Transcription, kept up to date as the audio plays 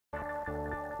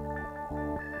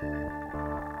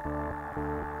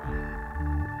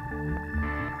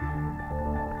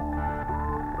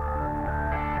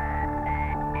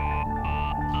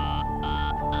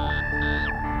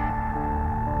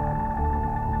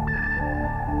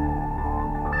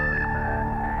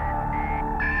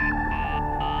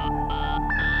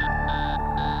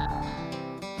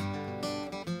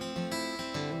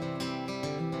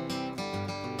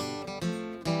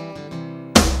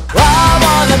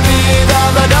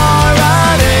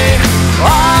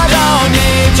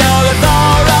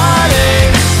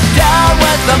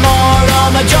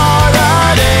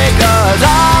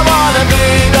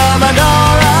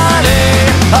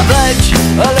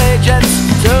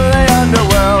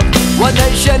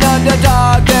in the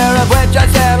dark, there of which I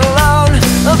stand alone.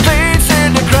 A face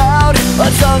in the crowd, a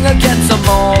song against the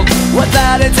mold.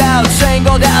 Without a doubt,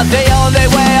 singled out the only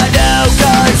way I know.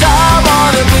 Cause I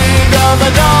wanna be the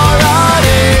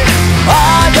minority.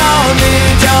 I don't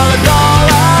need your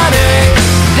authority.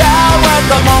 Down with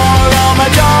the moral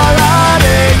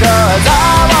majority. Cause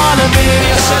I wanna be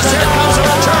the minority. Here comes a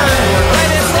return.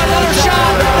 Right in front, another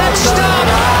shot. That's stopped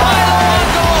by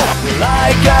Luongo.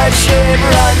 Like a ship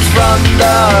runs from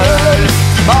the herd,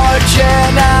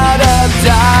 marching out of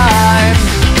time.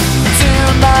 To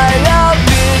my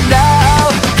open now,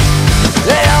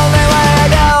 the only way I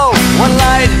go. One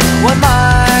light, one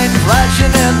mind,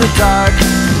 flashing in the dark,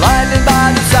 blinded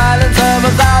by the silence of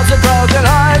 1,000 broken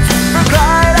hearts. For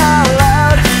crying out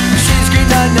loud, she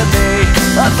screamed under me,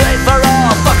 afraid for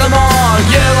all, fuck them all.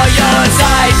 You are your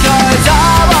side, cause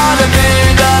I wanna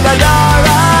be the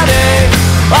minority.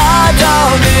 I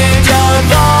don't need your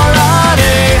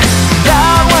authority.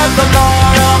 Down with the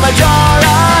moral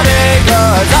majority.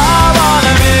 Cause I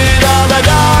wanna be the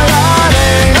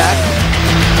minority. Back,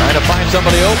 trying to find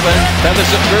somebody open.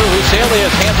 Feathers it through.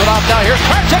 Huselius hands it off now. Here's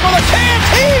Clarkson with a chance.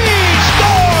 He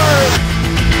scores!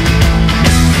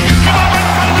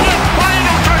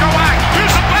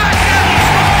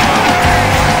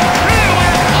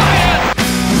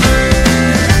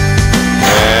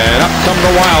 And up come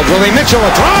the Wild. Willie Mitchell,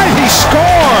 a drive. He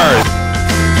scores!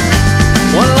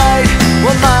 One light,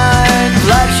 one mind,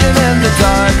 flashing in the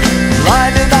dark,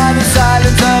 blinded by the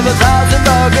silence of 1,000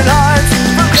 broken hearts.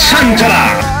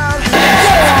 Santala!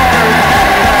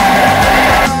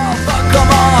 Fuck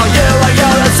them all, you are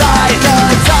your side.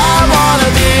 Cause I wanna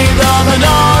be the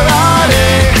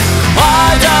minority.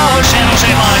 I don't. San Jose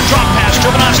line, drop pass,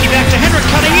 Jovanovski back to Hendrick,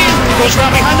 cutting in, goes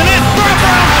round behind the net, throw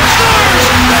around,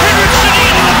 scores! Hendrick sitting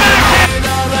into the backhand.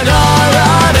 The minority.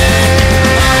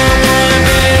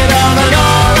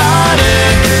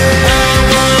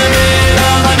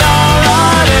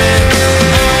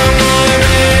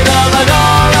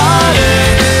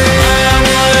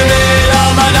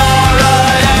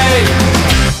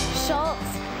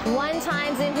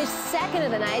 Second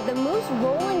of the night, the Moose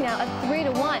rolling now at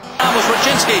 3-1. Was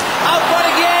Rachinski out right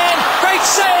again. Great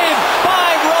save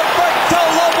by Roberto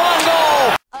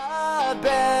Luongo. I've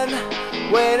been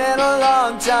waiting a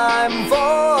long time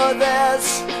for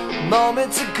this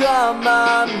moment to come.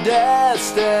 I'm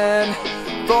destined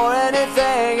for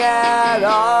anything at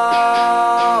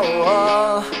all.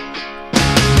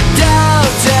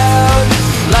 Downtown,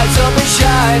 lights will be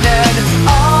shining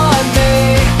on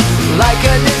me like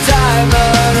a new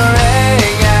diamond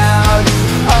ring out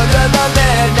under the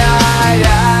midnight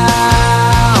hour.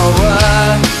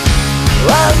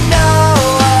 Well, no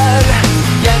one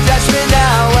can touch me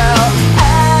now. Well,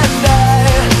 and I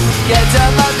get to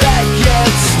my bed,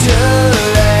 it's too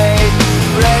late.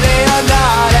 Ready or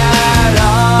not at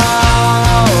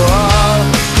all.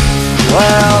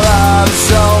 Well, I'm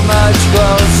so much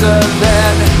closer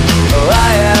than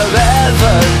I have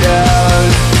ever known.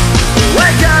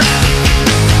 Wake up!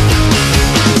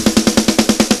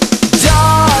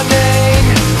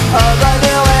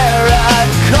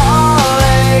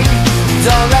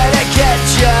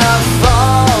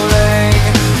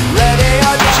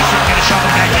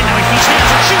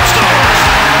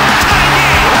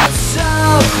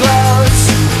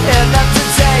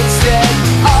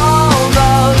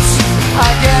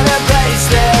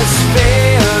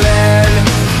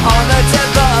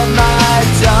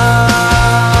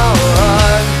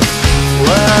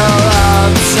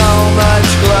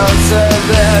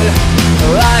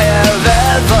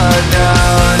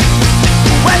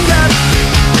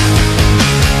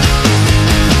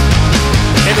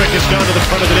 Hendrick is going to the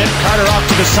front of the net, Carter off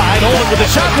to the side, Olin with a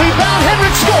shot, rebound,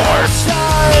 Hendrick scores!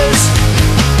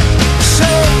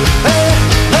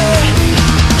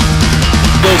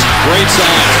 Those great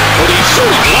signs, but he's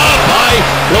shooting love by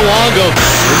Luongo.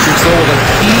 Richardson with a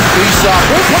key face-off.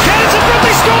 Buchanan's in front,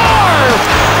 they score!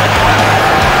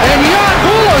 And Jan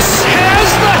Bulis has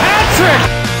the hat trick.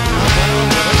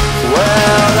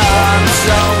 Well, I'm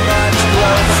so much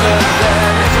closer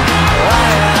than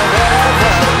I have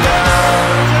ever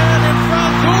known. In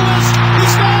front, Bulis, he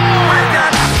scores!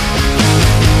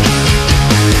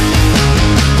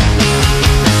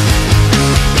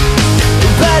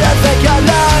 But I think I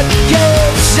love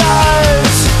gives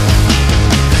us.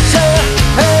 Hey,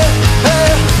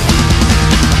 hey.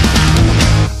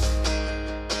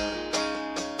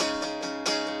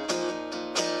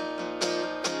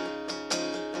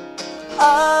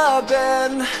 I've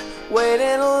been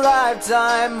waiting a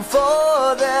lifetime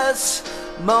for this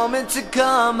moment to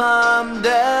come. I'm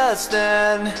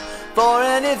destined for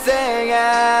anything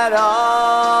at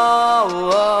all.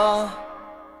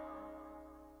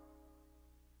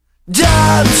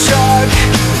 I'm shook,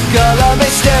 color me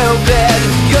stupid.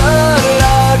 Good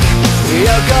luck,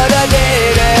 you're gonna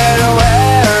need it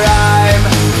where I'm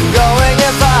going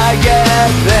if I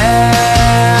get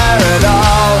there at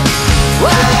all.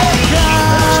 Wake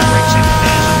up,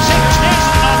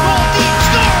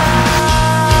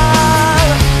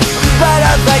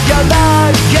 better think of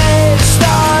that game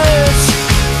starts.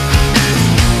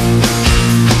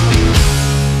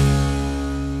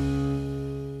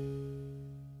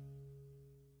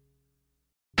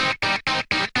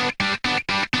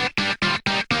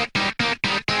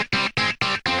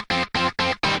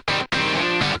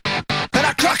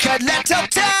 Crooked little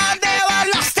town, they were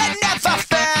lost and never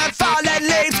found. Fallen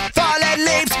leaves, fallen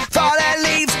leaves, fallen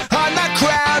leaves on the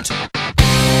ground.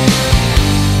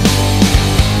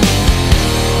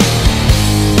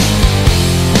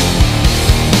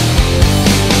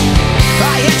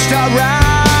 I hitched a ride